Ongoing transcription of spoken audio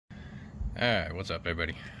Alright, what's up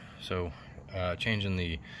everybody? So changing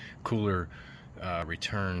the cooler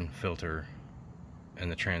return filter in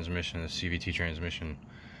the transmission, the CVT transmission.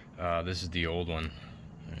 This is the old one.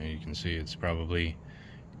 You can see it's probably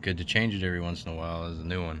good to change it every once in a while as a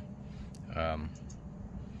new one. I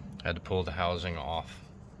had to pull the housing off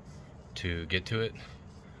to get to it.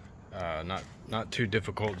 Not too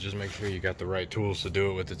difficult, just make sure you got the right tools to do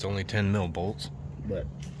it with. It's only 10 mil bolts, but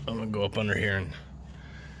I'm gonna go up under here and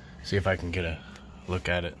see if I can get a look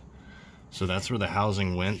at it. So that's where the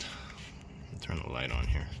housing went. I'll turn the light on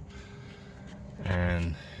here,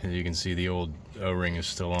 and as you can see, the old O-ring is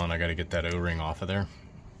still on. I got to get that O-ring off of there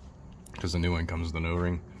because the new one comes with an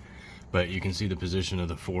O-ring. But you can see the position of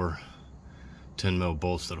the four 10 mil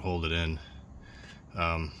bolts that hold it in.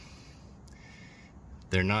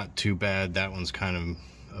 They're not too bad. That one's kind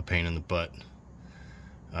of a pain in the butt.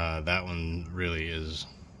 That one really is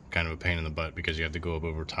kind of a pain in the butt because you have to go up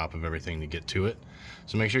over top of everything to get to it.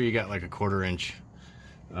 So make sure you got like a 1/4 inch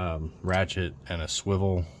ratchet and a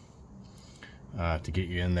swivel to get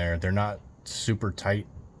you in there. They're not super tight.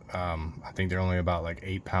 I think they're only about like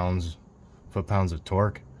 8 foot-pounds of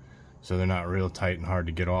torque, so they're not real tight and hard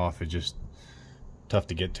to get off. It's just tough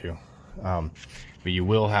to get to. But you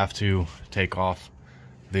will have to take off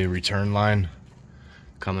the return line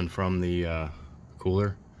coming from the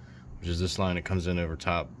cooler, which is this line that comes in over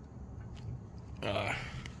top,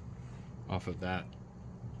 off of that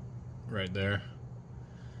right there.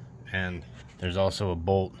 And there's also a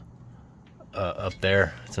bolt up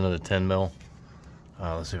there. It's another 10 mil.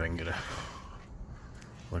 Let's see if I can get a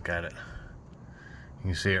look at it.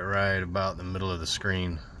 You can see it right about the middle of the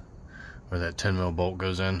screen where that 10 mil bolt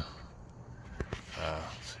goes in.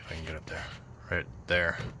 Let's see if I can get up there. Right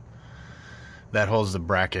there. That holds the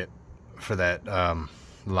bracket for that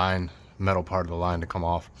metal part of the line to come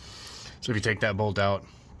off. So if you take that bolt out,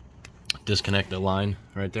 disconnect the line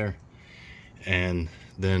right there, and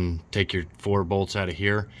then take your 4 bolts out of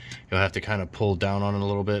here, you'll have to kind of pull down on it a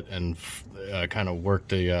little bit and kind of work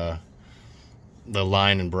the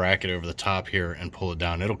line and bracket over the top here and pull it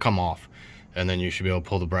down. It'll come off, and then you should be able to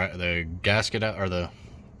pull the gasket out, or the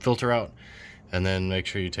filter out, and then make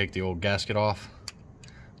sure you take the old gasket off,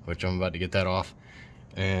 which I'm about to get that off,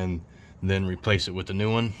 and then replace it with the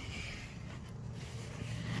new one,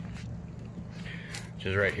 which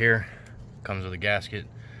is right here. Comes with a gasket.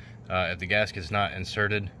 If the gasket's not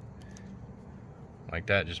inserted like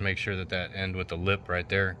that, just make sure that that end with the lip right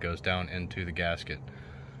there goes down into the gasket.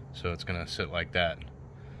 So it's gonna sit like that,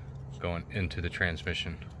 going into the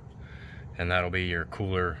transmission, and that'll be your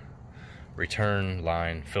cooler return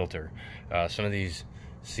line filter. Some of these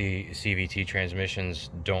CVT transmissions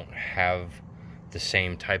don't have the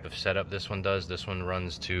same type of setup this one does. This one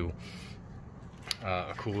runs to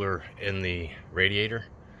a cooler in the radiator,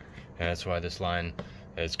 and that's why this line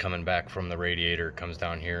is coming back from the radiator, comes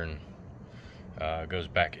down here and goes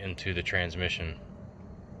back into the transmission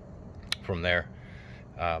from there.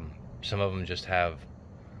 Some of them just have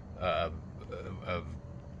a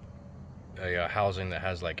housing that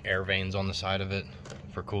has like air veins on the side of it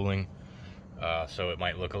for cooling, so it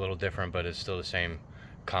might look a little different, but it's still the same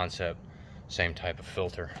concept, same type of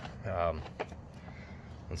filter.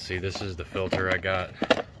 Let's see, this is the filter I got,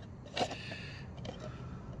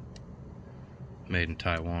 made in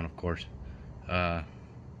Taiwan, of course. I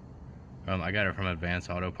got it from Advanced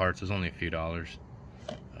Auto Parts. It's only a few dollars,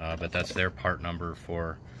 but that's their part number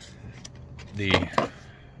for the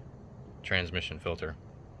transmission filter,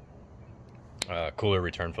 cooler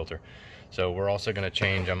return filter. So we're also going to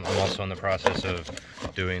change, I'm also in the process of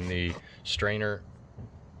doing the strainer.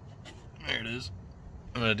 There it is.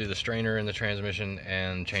 I'm going to do the strainer in the transmission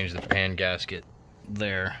and change the pan gasket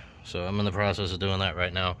there. So I'm in the process of doing that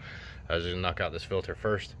right now. I was going to knock out this filter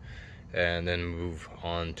first and then move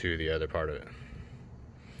on to the other part of it.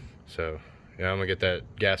 So yeah, I'm going to get that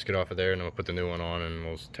gasket off of there, and then we'll put the new one on and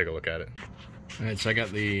we'll take a look at it. Alright, so I got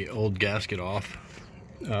the old gasket off.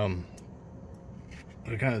 They're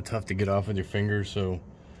kind of tough to get off with your fingers, so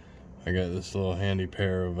I got this little handy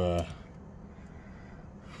pair of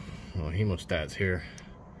hemostats here,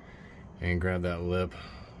 and grab that lip.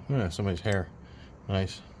 Yeah, somebody's hair.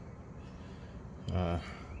 Nice. What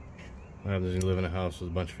happens when you live in a house with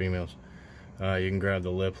a bunch of females? You can grab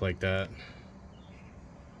the lip like that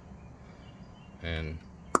and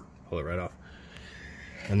pull it right off,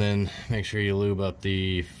 and then make sure you lube up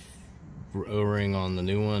the O-ring on the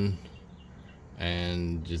new one,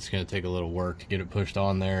 and it's going to take a little work to get it pushed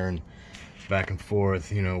on there and back and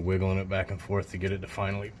forth, you know, wiggling it back and forth to get it to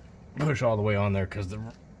finally push all the way on there, because the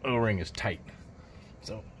O-ring is tight.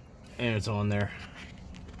 So, and it's on there.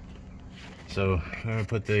 So I'm gonna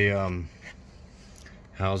put the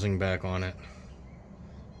housing back on it,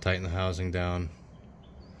 tighten the housing down,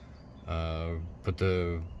 put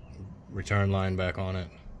the return line back on it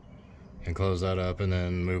and close that up, and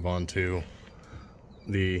then move on to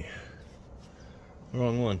the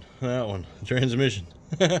wrong one, that one, the transmission.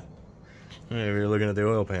 If you're looking at the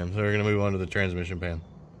oil pan, so we're gonna move on to the transmission pan.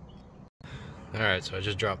 Alright, so I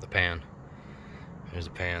just dropped the pan. There's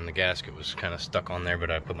the pan. The gasket was kind of stuck on there, but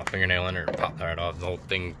I put my fingernail in it and popped right off. The whole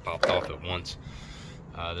thing popped off at once.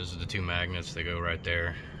 Those are the two magnets. They go right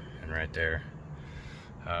there and right there.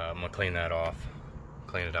 I'm gonna clean that off,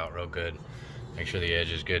 clean it out real good, make sure the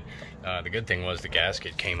edge is good. The good thing was the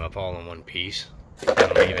gasket came up all in one piece.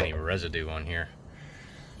 Didn't leave any residue on here,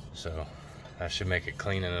 so that should make it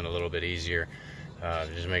cleaning it a little bit easier.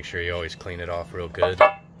 Just make sure you always clean it off real good.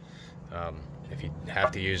 If you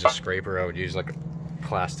have to use a scraper, I would use like a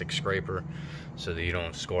plastic scraper so that you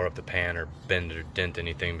don't score up the pan or bend or dent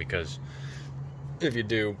anything, because if you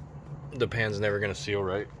do, the pan's never going to seal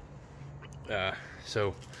right.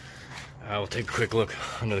 So I will take a quick look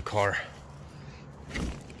under the car,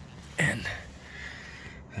 and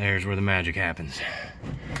there's where the magic happens.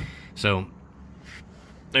 So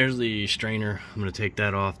there's the strainer. I'm going to take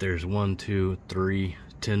that off. There's 1, 2, 3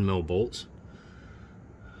 10mm bolts.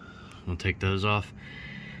 I'm going to take those off,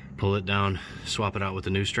 pull it down, swap it out with the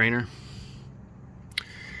new strainer.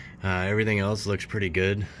 Everything else looks pretty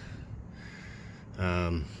good.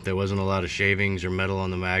 There wasn't a lot of shavings or metal on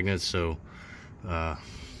the magnets, so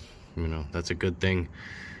you know, that's a good thing.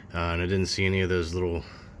 And I didn't see any of those little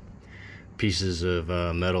pieces of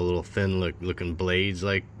metal, little thin looking blades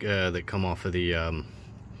like that come off of the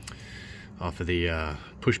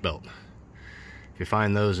push belt. If you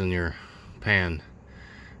find those in your pan,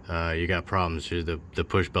 you got problems. The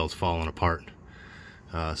push belt's falling apart,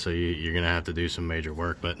 so you're gonna have to do some major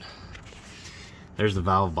work. But there's the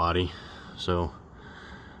valve body. So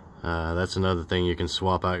that's another thing. You can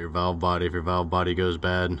swap out your valve body if your valve body goes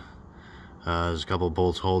bad. There's a couple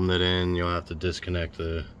bolts holding it in. You'll have to disconnect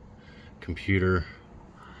the computer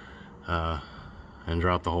and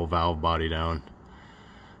drop the whole valve body down.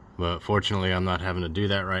 But fortunately, I'm not having to do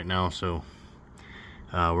that right now, so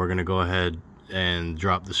we're gonna go ahead and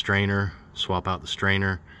drop the strainer, swap out the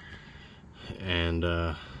strainer, and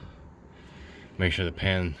make sure the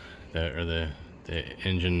pan or the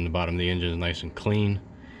engine, the bottom of the engine is nice and clean.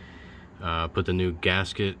 Put the new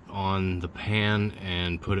gasket on the pan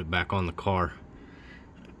and put it back on the car,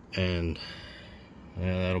 and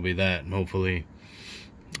yeah, that'll be that. And hopefully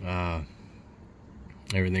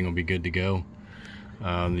everything will be good to go.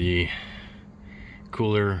 The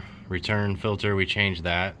cooler return filter, we changed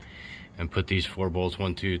that and put these 4 bolts,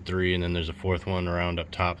 1, 2, 3, and then there's a 4th one around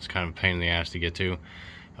up top. It's kind of a pain in the ass to get to,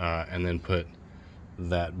 and then put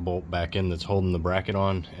that bolt back in that's holding the bracket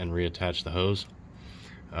on and reattach the hose.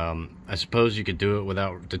 I suppose you could do it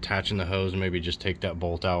without detaching the hose, and maybe just take that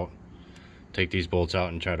bolt out, take these bolts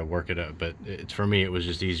out and try to work it up, but for me it was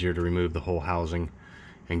just easier to remove the whole housing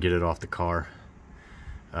and get it off the car,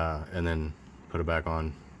 and then put it back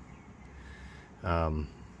on.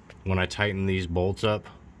 When I tighten these bolts up,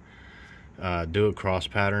 do a cross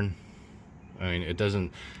pattern. I mean, it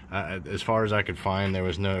doesn't, as far as I could find, there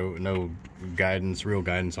was no guidance, real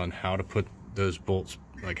guidance on how to put those bolts,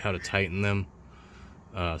 like how to tighten them.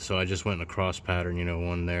 So I just went in a cross pattern, you know,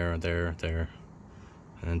 one there, there, there,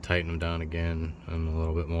 and then tighten them down again and a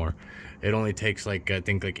little bit more. It only takes like, I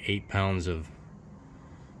think like 8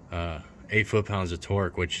 foot-pounds of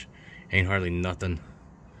torque, which ain't hardly nothing.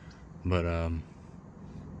 But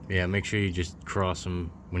yeah, make sure you just cross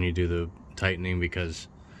them when you do the tightening, because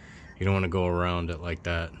you don't want to go around it like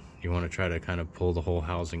that. You want to try to kind of pull the whole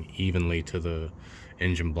housing evenly to the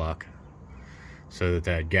engine block so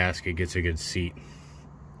that gasket gets a good seat.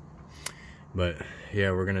 But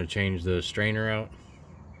yeah, we're gonna change the strainer out.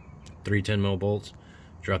 3 10mm bolts,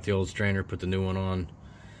 drop the old strainer, put the new one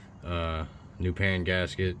on, new pan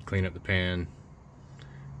gasket, clean up the pan,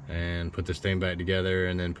 and put this thing back together,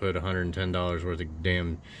 and then put $110 worth of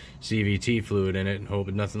damn CVT fluid in it and hope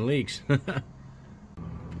nothing leaks.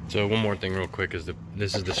 So one more thing real quick is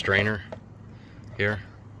this is the strainer here,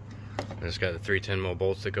 and it's got the 3 10mm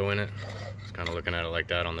bolts that go in it. It's kind of looking at it like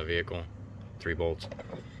that on the vehicle. 3 bolts.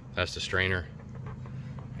 That's the strainer,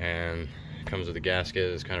 and it comes with a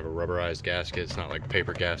gasket. It's kind of a rubberized gasket. It's not like a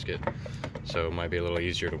paper gasket, so it might be a little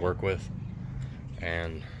easier to work with.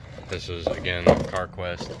 And this is again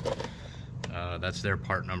CarQuest. That's their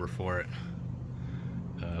part number for it,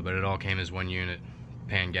 but it all came as one unit: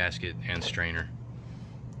 pan, gasket, and strainer.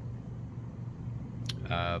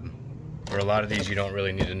 For a lot of these, you don't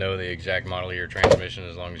really need to know the exact model of your transmission.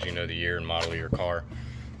 As long as you know the year and model of your car,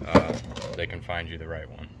 they can find you the right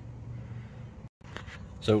one.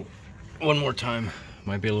 So one more time,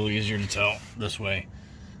 might be a little easier to tell this way.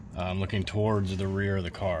 I'm looking towards the rear of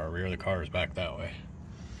the car. Rear of the car is back that way.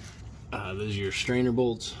 Those are your strainer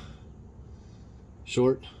bolts.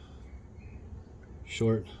 Short,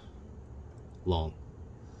 short, long.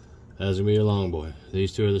 That's gonna be your long boy.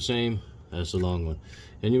 These two are the same. That's the long one,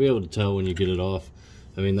 and you'll be able to tell when you get it off.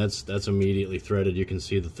 I mean, that's immediately threaded. You can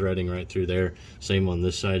see the threading right through there. Same on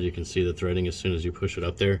this side, you can see the threading as soon as you push it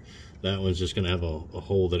up there. That one's just gonna have a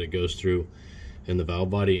hole that it goes through in the valve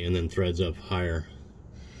body, and then threads up higher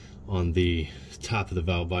on the top of the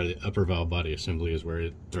valve body. The upper valve body assembly is where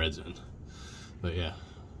it threads in. But yeah,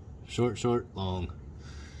 short, short, long.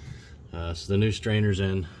 So the new strainer's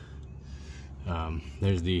in.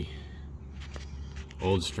 There's the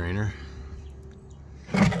old strainer.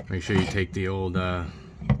 Make sure you take the old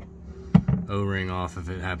O-ring off if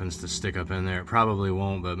it happens to stick up in there. It probably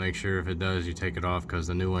won't, but make sure if it does, you take it off, because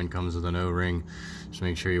the new one comes with an O-ring. Just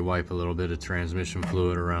make sure you wipe a little bit of transmission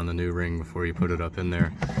fluid around the new ring before you put it up in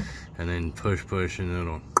there, and then push, and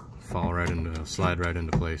it'll slide right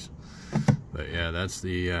into place. But yeah, that's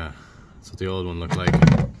what the old one looked like.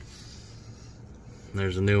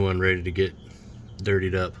 There's a new one ready to get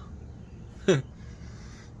dirtied up.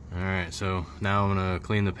 Alright, so now I'm gonna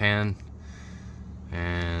clean the pan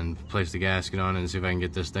and place the gasket on it and see if I can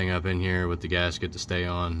get this thing up in here with the gasket to stay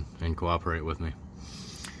on and cooperate with me.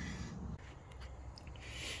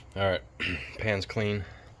 Alright, pan's clean.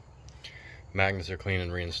 Magnets are clean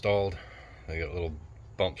and reinstalled. They got little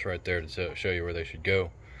bumps right there to show you where they should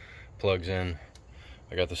go. Plugs in.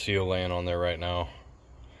 I got the seal laying on there right now.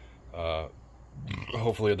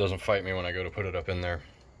 Hopefully it doesn't fight me when I go to put it up in there.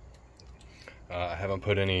 I haven't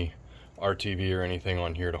put any RTV or anything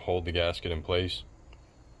on here to hold the gasket in place.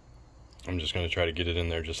 I'm just going to try to get it in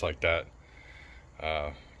there just like that.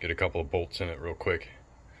 Get a couple of bolts in it real quick,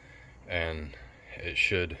 and it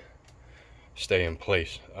should stay in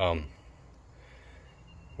place.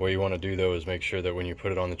 What you want to do though is make sure that when you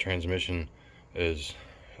put it on the transmission is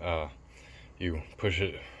you push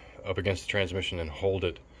it up against the transmission and hold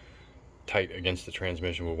it tight against the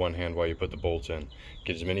transmission with one hand while you put the bolts in.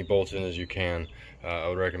 Get as many bolts in as you can. I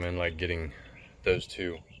would recommend like getting those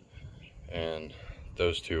two and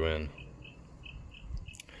those two in,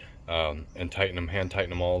 and tighten them, hand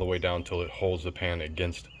tighten them all the way down until it holds the pan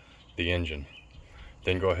against the engine.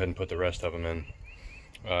 Then go ahead and put the rest of them in.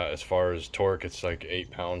 As far as torque, it's like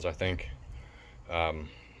 8 pounds, I think.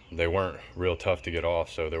 They weren't real tough to get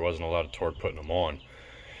off, so there wasn't a lot of torque putting them on.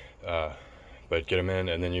 But get them in,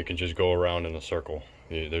 and then you can just go around in a circle.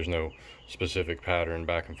 There's no specific pattern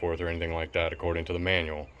back and forth or anything like that according to the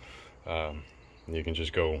manual. You can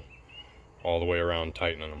just go all the way around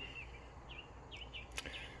tightening them.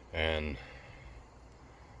 And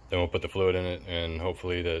then we'll put the fluid in it, and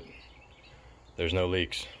hopefully that there's no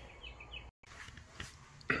leaks.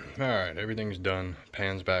 Alright, everything's done.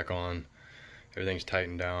 Pan's back on. Everything's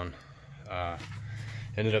tightened down.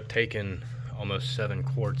 Ended up taking almost 7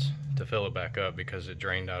 quarts to fill it back up because it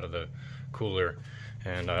drained out of the cooler,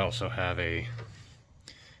 and I also have a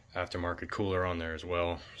aftermarket cooler on there as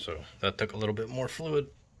well, so that took a little bit more fluid,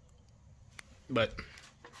 but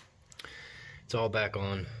it's all back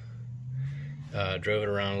on. Drove it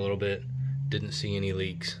around a little bit, didn't see any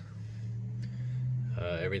leaks.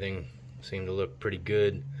 Everything seemed to look pretty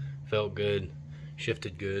good, felt good,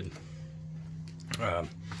 shifted good.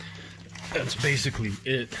 That's basically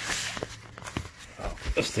it. Oh,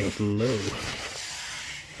 this thing's low.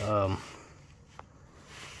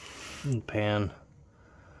 Pan.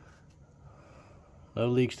 No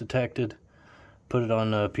leaks detected. Put it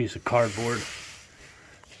on a piece of cardboard,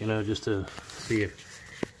 you know, just to see if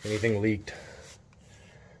anything leaked.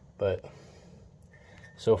 But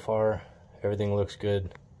so far, everything looks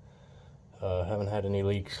good. Haven't had any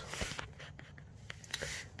leaks.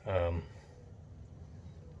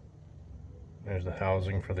 There's the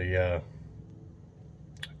housing for the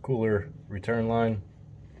cooler return line.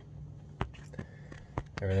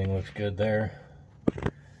 Everything looks good there.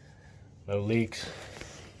 No leaks.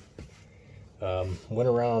 Went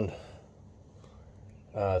around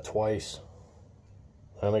twice.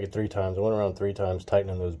 I make it 3 times. I went around 3 times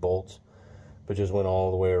tightening those bolts, but just went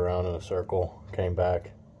all the way around in a circle, came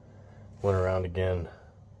back, went around again,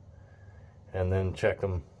 and then checked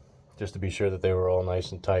them just to be sure that they were all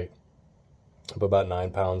nice and tight. Put about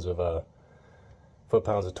 9 pounds of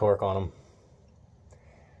foot-pounds of torque on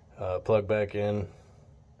them. Plug back in.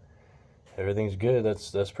 Everything's good.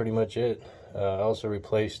 That's pretty much it. I also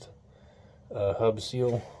replaced a hub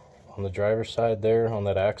seal on the driver's side there on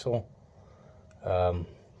that axle.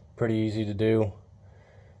 Pretty easy to do.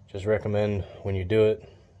 Just recommend when you do it,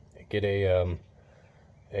 get a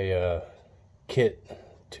kit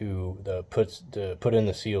to put in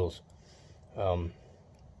the seals.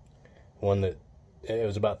 One that it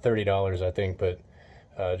was about $30, I think, but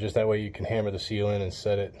just that way you can hammer the seal in and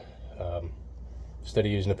set it instead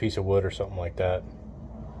of using a piece of wood or something like that.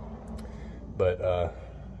 But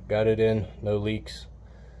got it in, no leaks.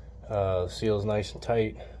 Seal's nice and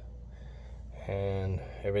tight, and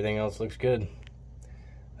everything else looks good.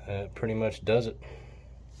 That pretty much does it.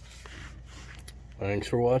 Thanks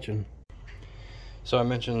for watching. So I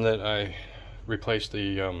mentioned that I replaced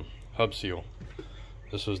the hub seal.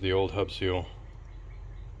 This was the old hub seal.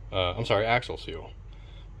 I'm sorry, axle seal.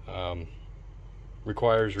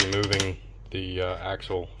 Requires removing the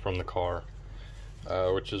axle from the car,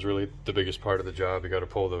 which is really the biggest part of the job. You got to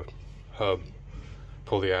pull the hub,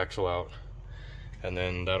 pull the axle out, and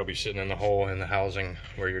then that'll be sitting in the hole in the housing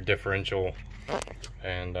where your differential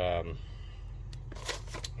and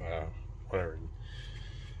whatever,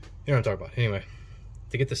 you know what I'm talking about. Anyway,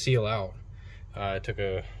 to get the seal out, I took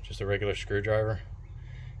just a regular screwdriver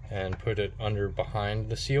and put it behind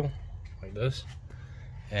the seal like this,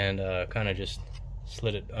 and kind of just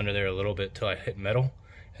slid it under there a little bit till I hit metal,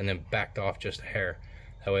 and then backed off just a hair.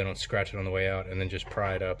 That way I don't scratch it on the way out, and then just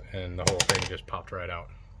pry it up, and the whole thing just popped right out.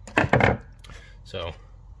 So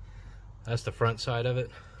that's the front side of it.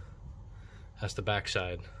 That's the back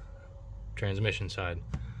side, transmission side.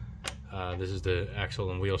 This is the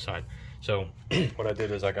axle and wheel side. So what I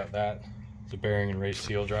did is I got that, the bearing and race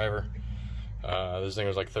seal driver. This thing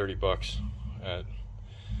was like 30 bucks at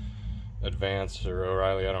Advance or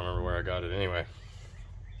O'Reilly. I don't remember where I got it anyway.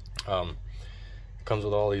 Comes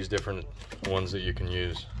with all these different ones that you can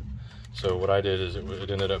use. So what I did is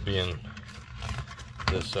it ended up being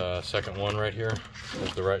this second one right here.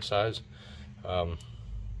 It's the right size.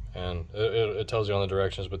 And it tells you on the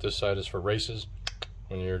directions, but this side is for races,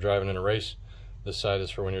 when you're driving in a race. This side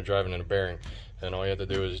is for when you're driving in a bearing. And all you have to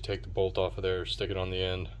do is you take the bolt off of there, stick it on the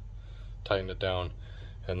end, tighten it down,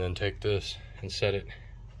 and then take this and set it,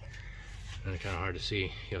 and it's kind of hard to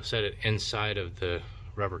see, you'll set it inside of the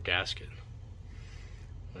rubber gasket.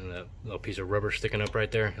 And that little piece of rubber sticking up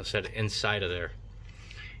right there, you'll set it inside of there.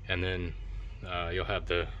 And then you'll have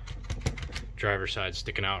the driver's side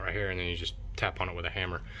sticking out right here, and then you just tap on it with a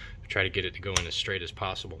hammer. Try to get it to go in as straight as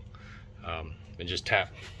possible. And just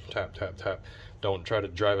tap, tap, tap, tap. Don't try to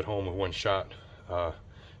drive it home with one shot, because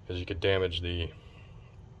you could damage the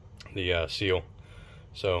seal.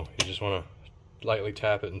 So you just want to lightly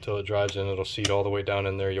tap it until it drives in. It'll seat all the way down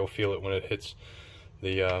in there. You'll feel it when it hits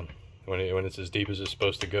the when it's as deep as it's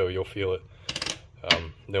supposed to go. You'll feel it.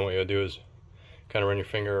 Then what you'll do is kind of run your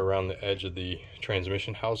finger around the edge of the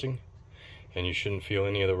transmission housing, and you shouldn't feel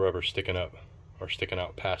any of the rubber sticking up or sticking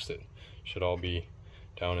out past it. Should all be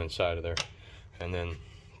down inside of there. And then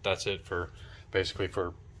that's it for basically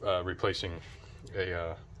for replacing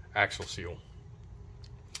a axle seal.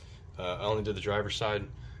 I only did the driver's side,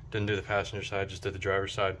 didn't do the passenger side, just did the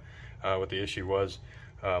driver's side. What the issue was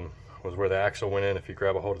where the axle went in. If you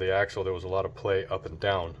grab a hold of the axle, there was a lot of play up and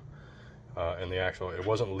down in the axle. It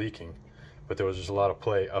wasn't leaking, but there was just a lot of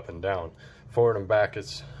play up and down. Forward and back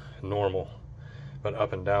it's normal, but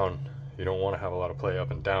up and down, you don't want to have a lot of play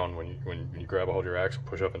up and down. When you grab a hold of your axle,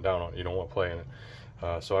 push up and down on it, you don't want play in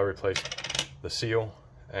it. So I replaced the seal,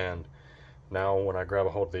 and now when I grab a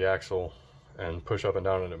hold of the axle and push up and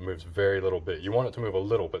down, and it moves very little bit. You want it to move a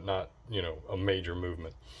little, but not, you know, a major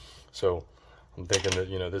movement. So I'm thinking that,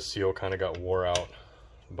 you know, this seal kind of got wore out.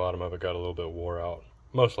 The bottom of it got a little bit wore out,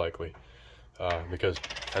 most likely, because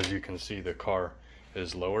as you can see, the car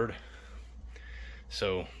is lowered,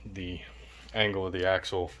 so the angle of the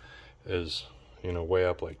axle is, you know, way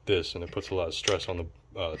up like this, and it puts a lot of stress on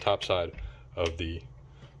the top side of the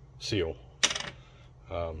seal.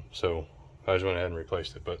 So I just went ahead and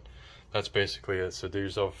replaced it, but that's basically it. So do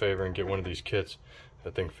yourself a favor and get one of these kits.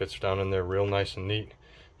 That thing fits down in there real nice and neat.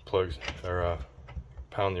 Plugs or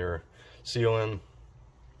pound your seal in.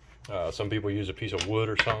 Some people use a piece of wood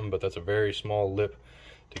or something, but that's a very small lip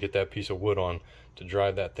to get that piece of wood on to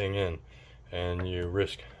drive that thing in, and you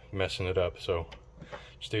risk messing it up. So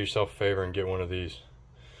just do yourself a favor and get one of these.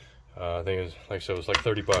 I think it's, like I said, it was like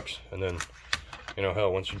 30 bucks, and then, you know,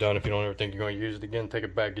 hell, once you're done, if you don't ever think you're going to use it again, take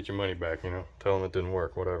it back, get your money back, you know, tell them it didn't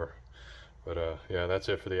work, whatever. But yeah, that's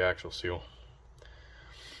it for the axle seal.